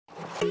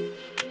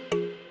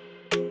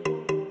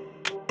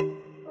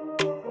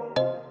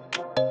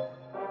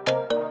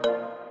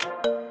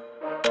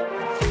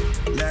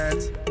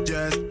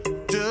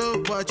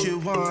what you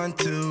want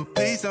to.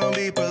 Please don't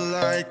be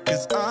polite,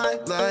 cause I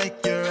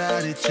like your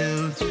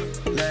attitude.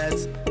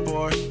 Let's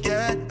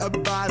forget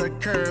about a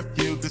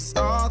curfew, cause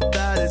all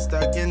that is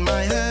stuck in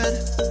my head.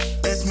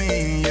 It's me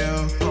and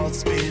you, pulse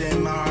speed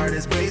and my heart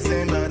is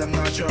racing, but I'm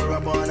not sure I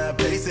wanna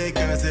face it,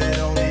 cause it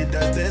only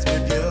does this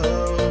with you.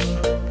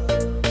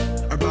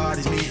 Our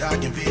bodies meet, I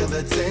can feel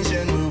the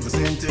tension, move us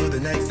into the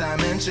next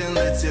dimension.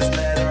 Let's just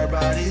let our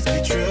bodies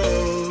be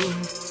true.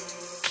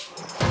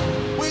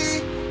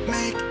 We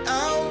make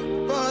out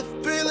for the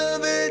thrill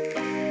of it,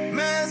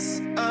 mess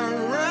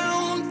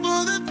around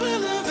for the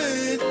thrill of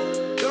it.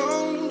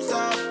 Don't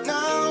stop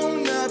now,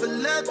 never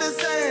let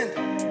this end.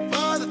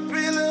 For the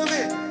thrill of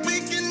it, we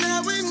can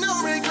have with no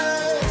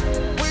regret.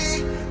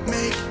 We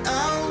make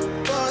out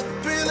for the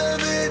thrill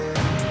of it,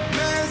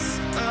 mess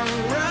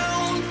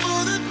around for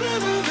the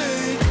thrill of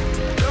it.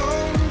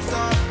 Don't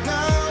stop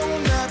now,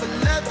 never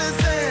let this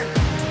end.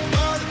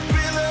 For the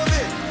thrill of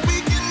it, we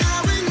can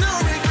have with no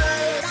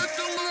regret.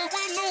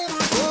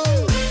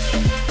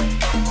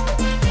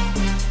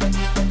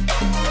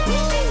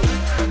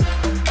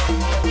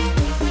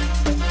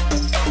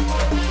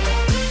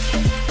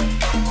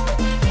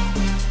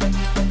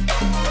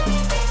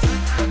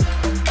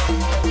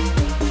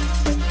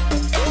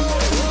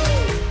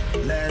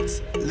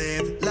 Let's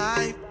live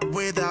life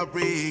without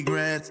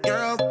regrets.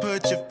 Girl,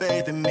 put your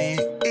faith in me,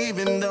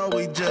 even though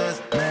we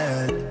just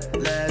met.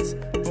 Let's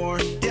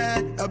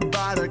forget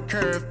about a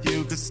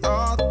curfew, cause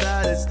all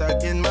that is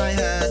stuck in my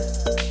head.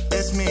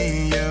 It's me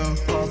and you,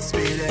 pulse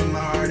speed and my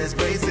heart is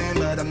racing,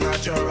 but I'm not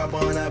sure I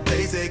wanna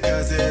pace it,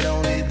 cause it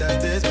only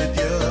does this with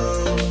you.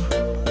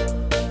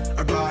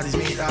 Our bodies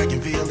meet, I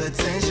can feel the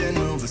tension,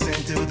 move us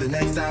into the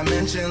next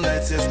dimension.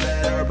 Let's just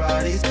let our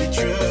bodies be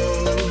true.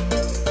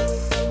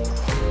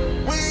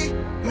 We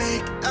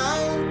make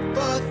out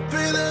for the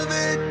thrill of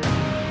it,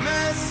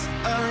 mess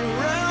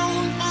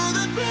around for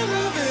the thrill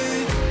of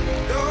it.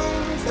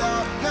 Don't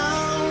stop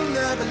now,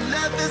 never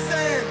let this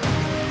end.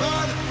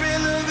 For the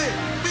thrill of it,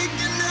 we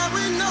can have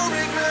with no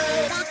regret.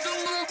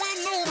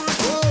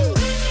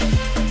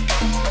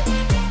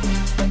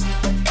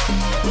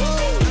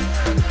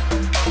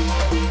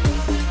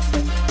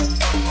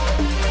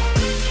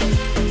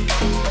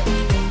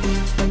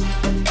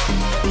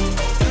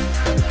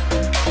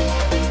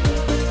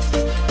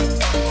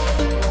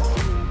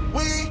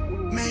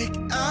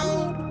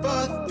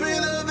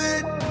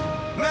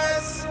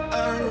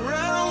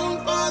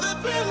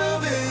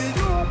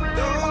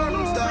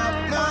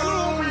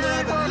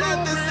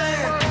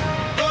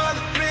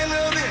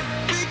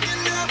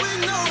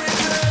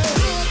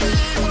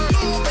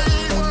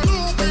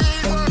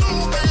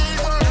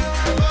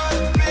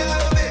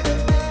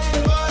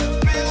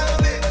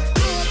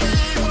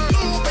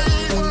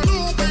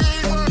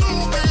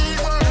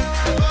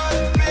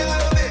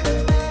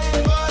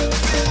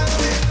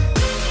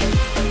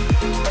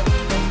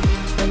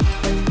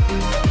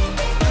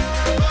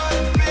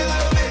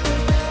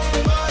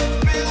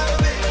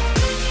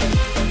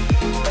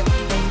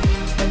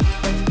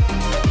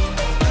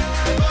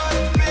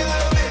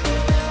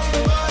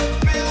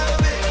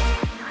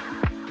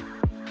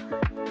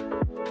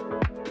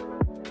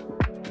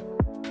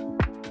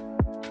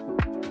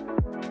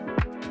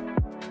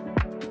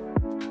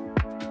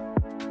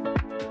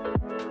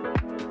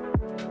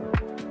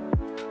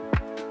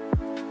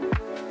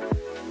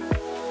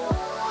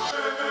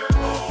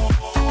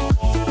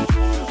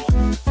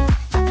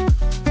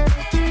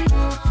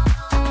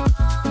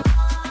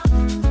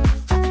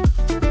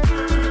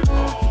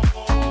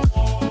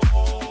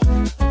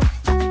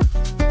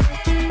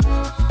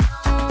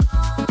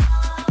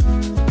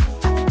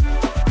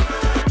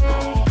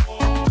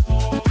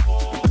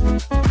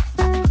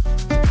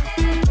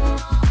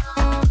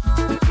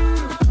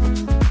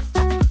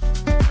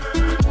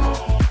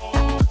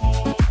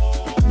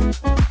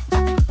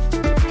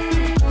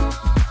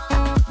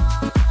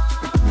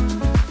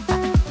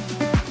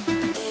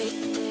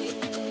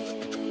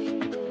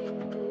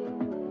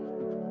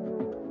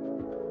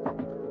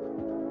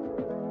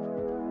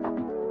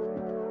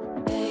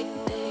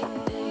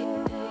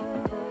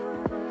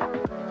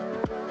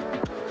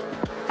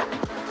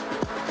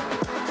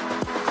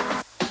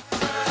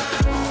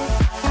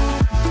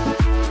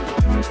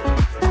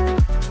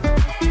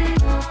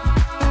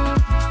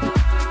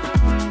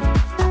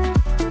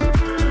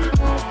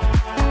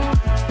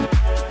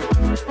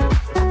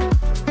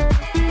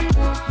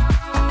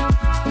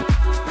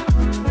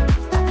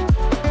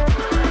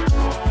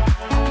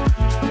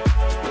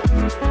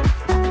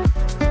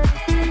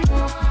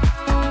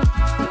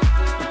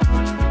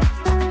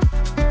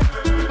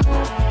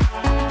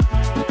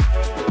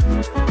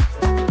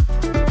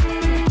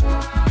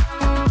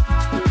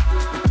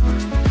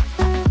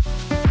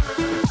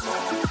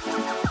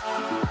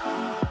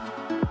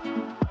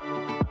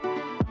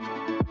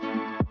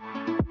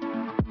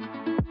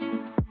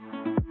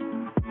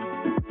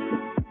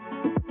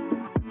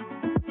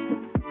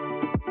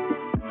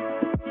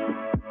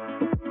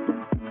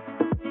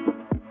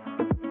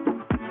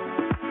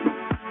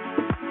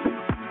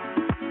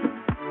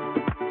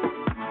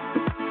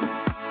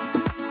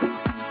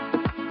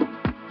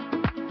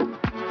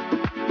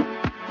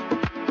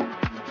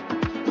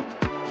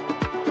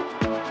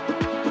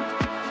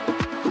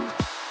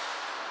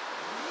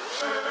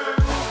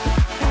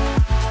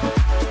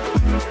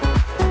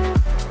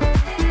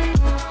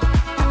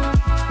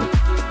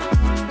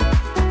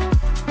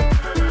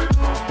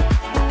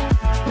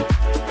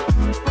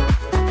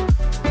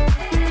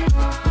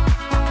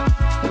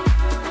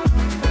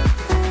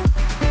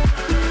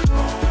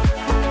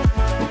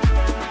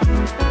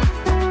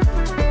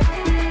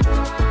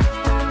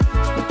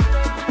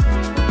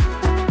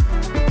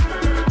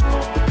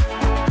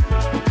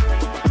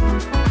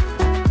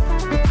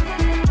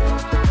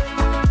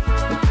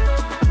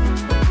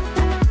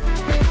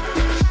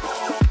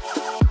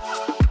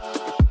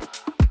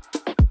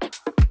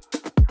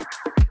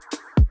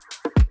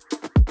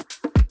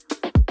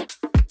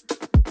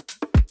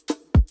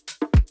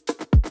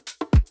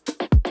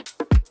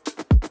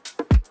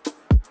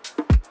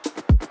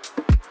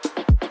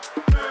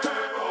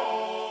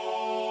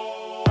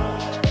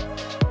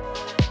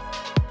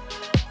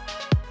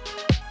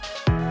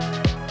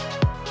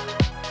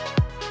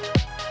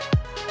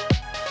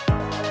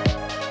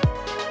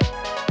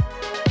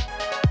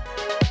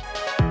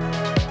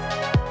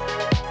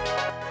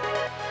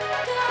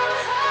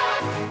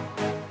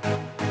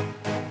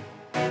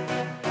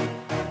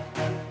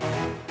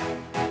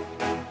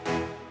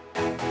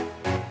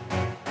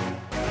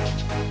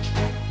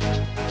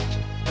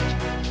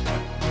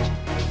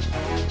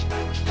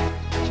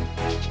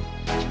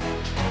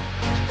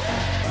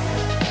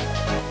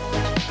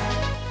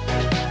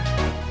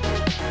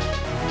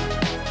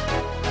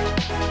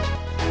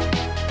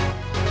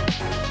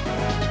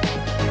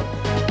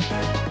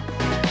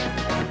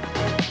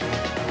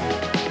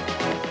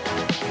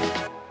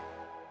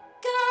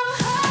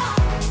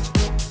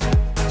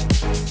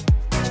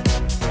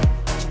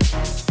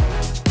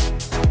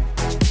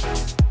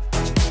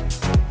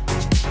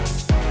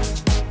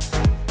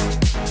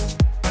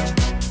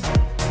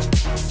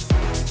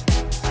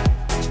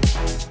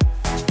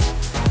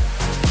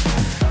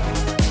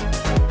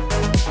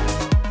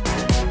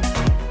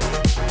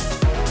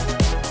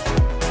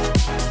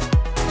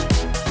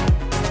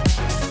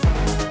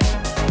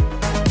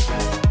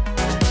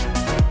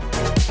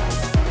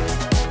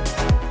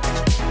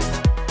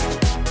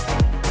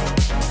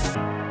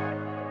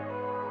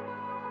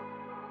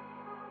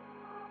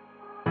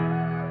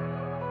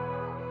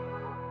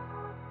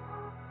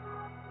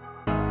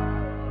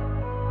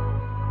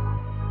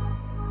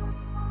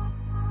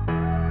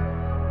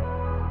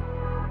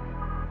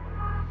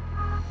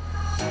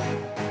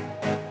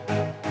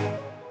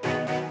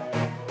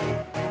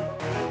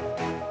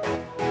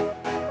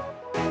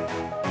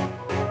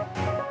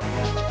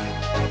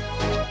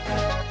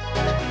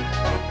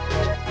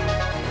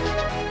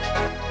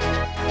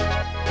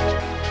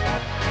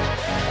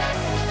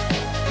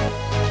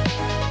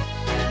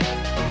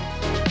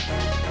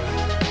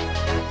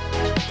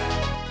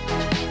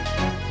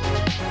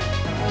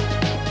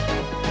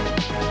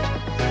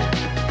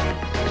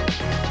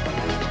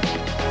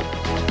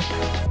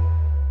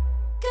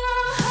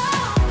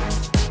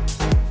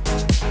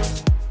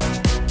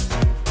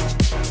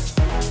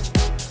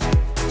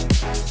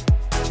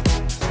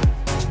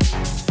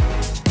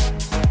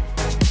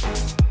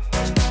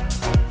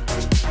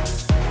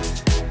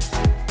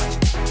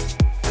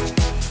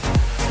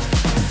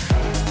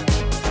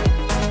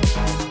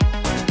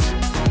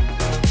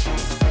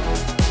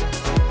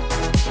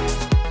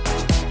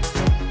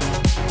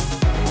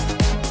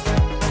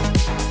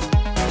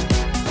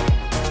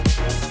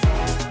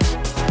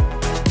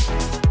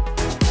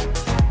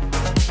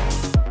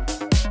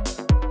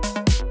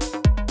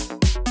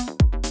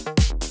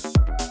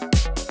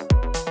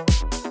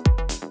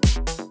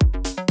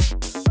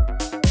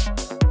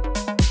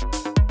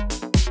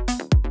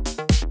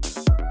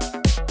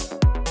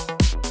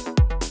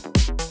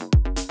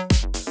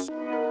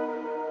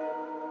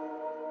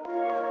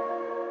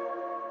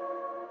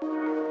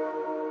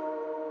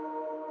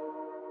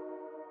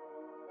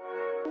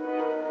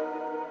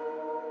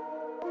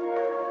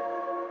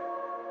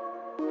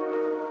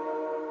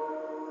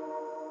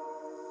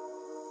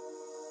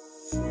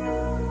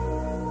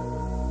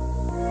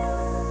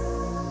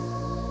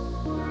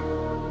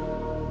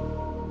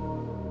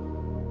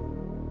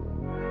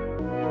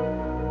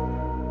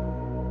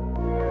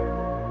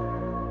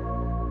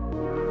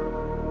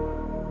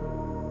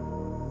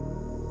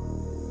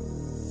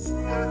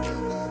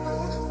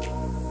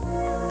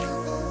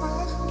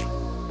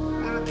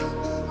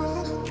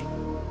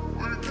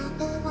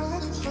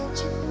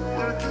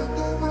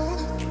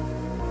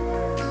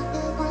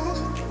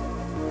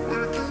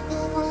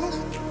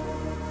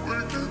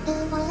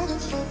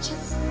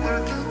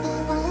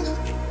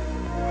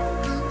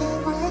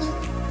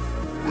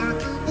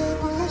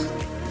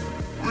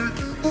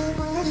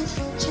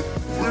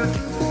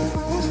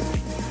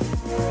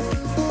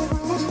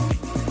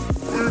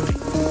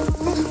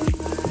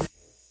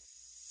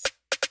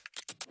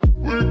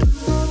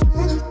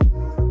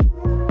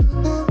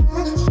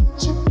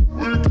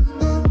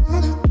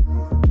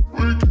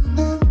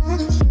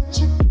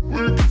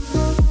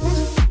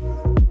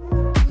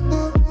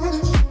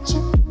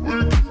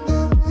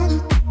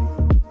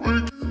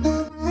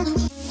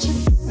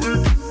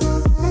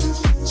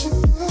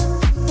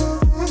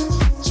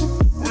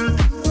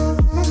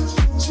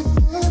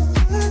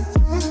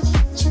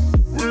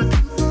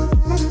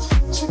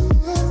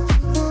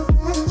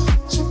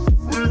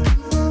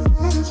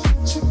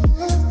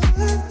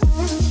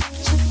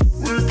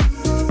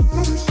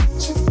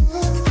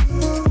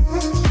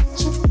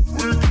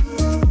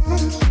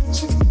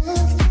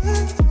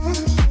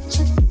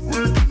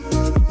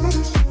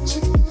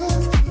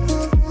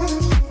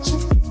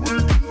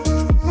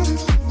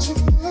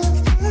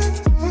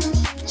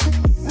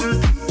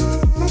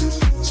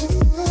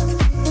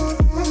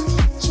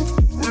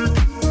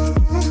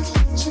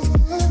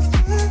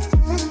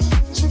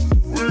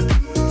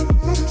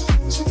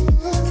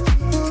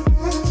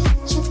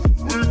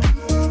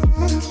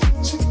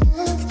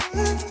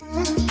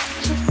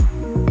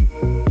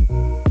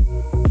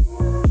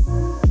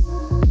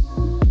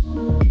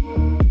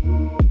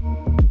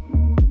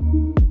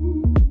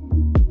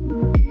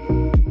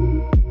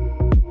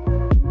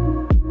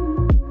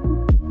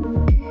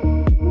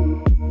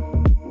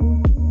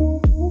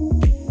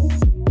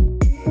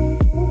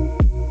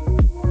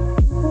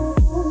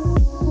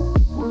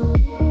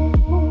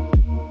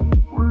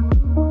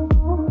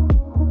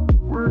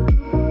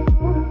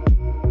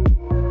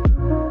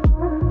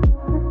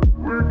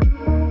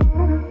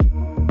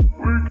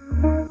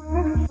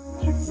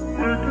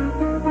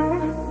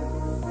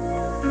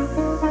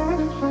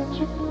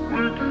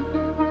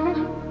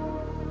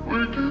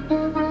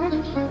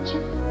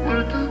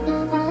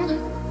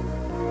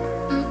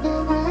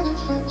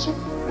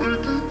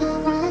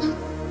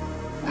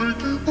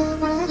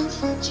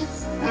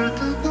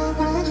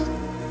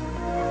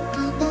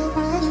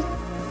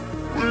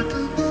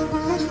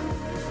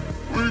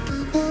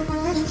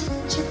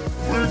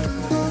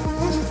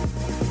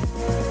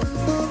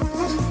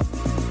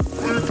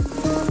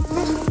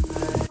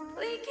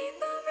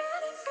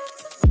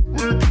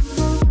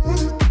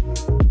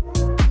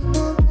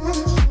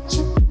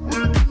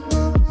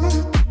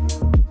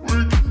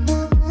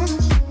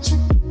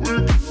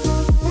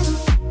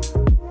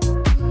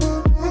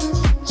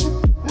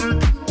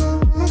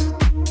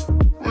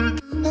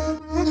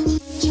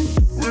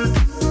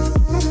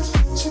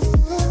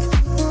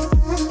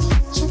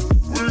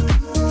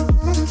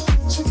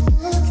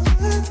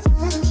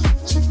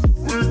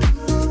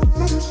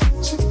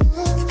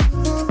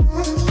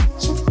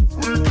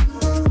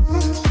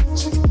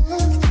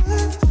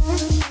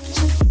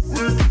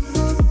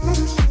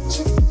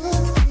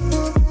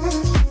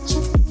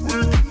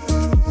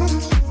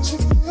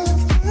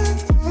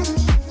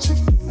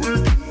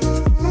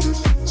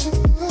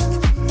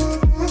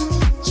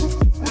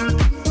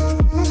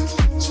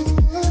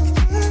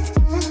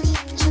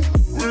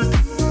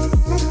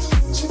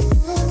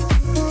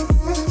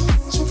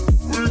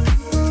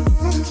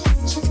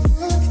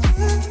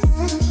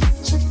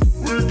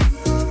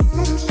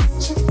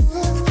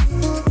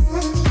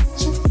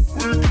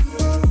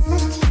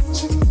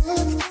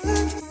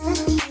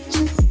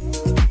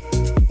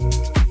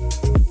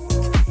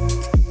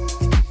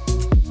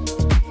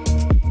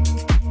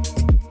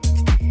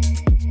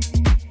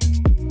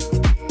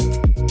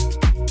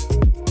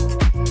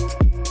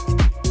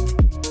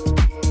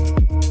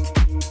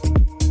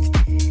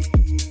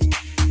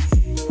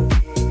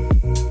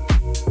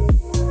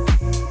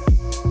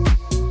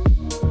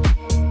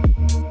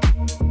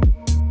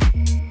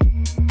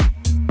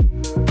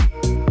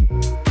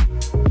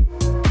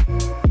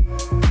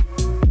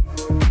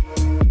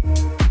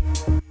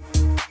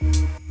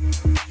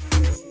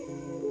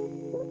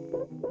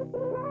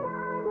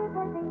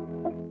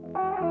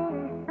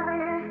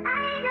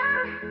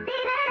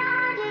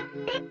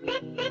 I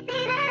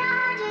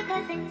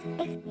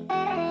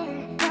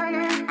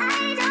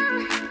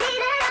don't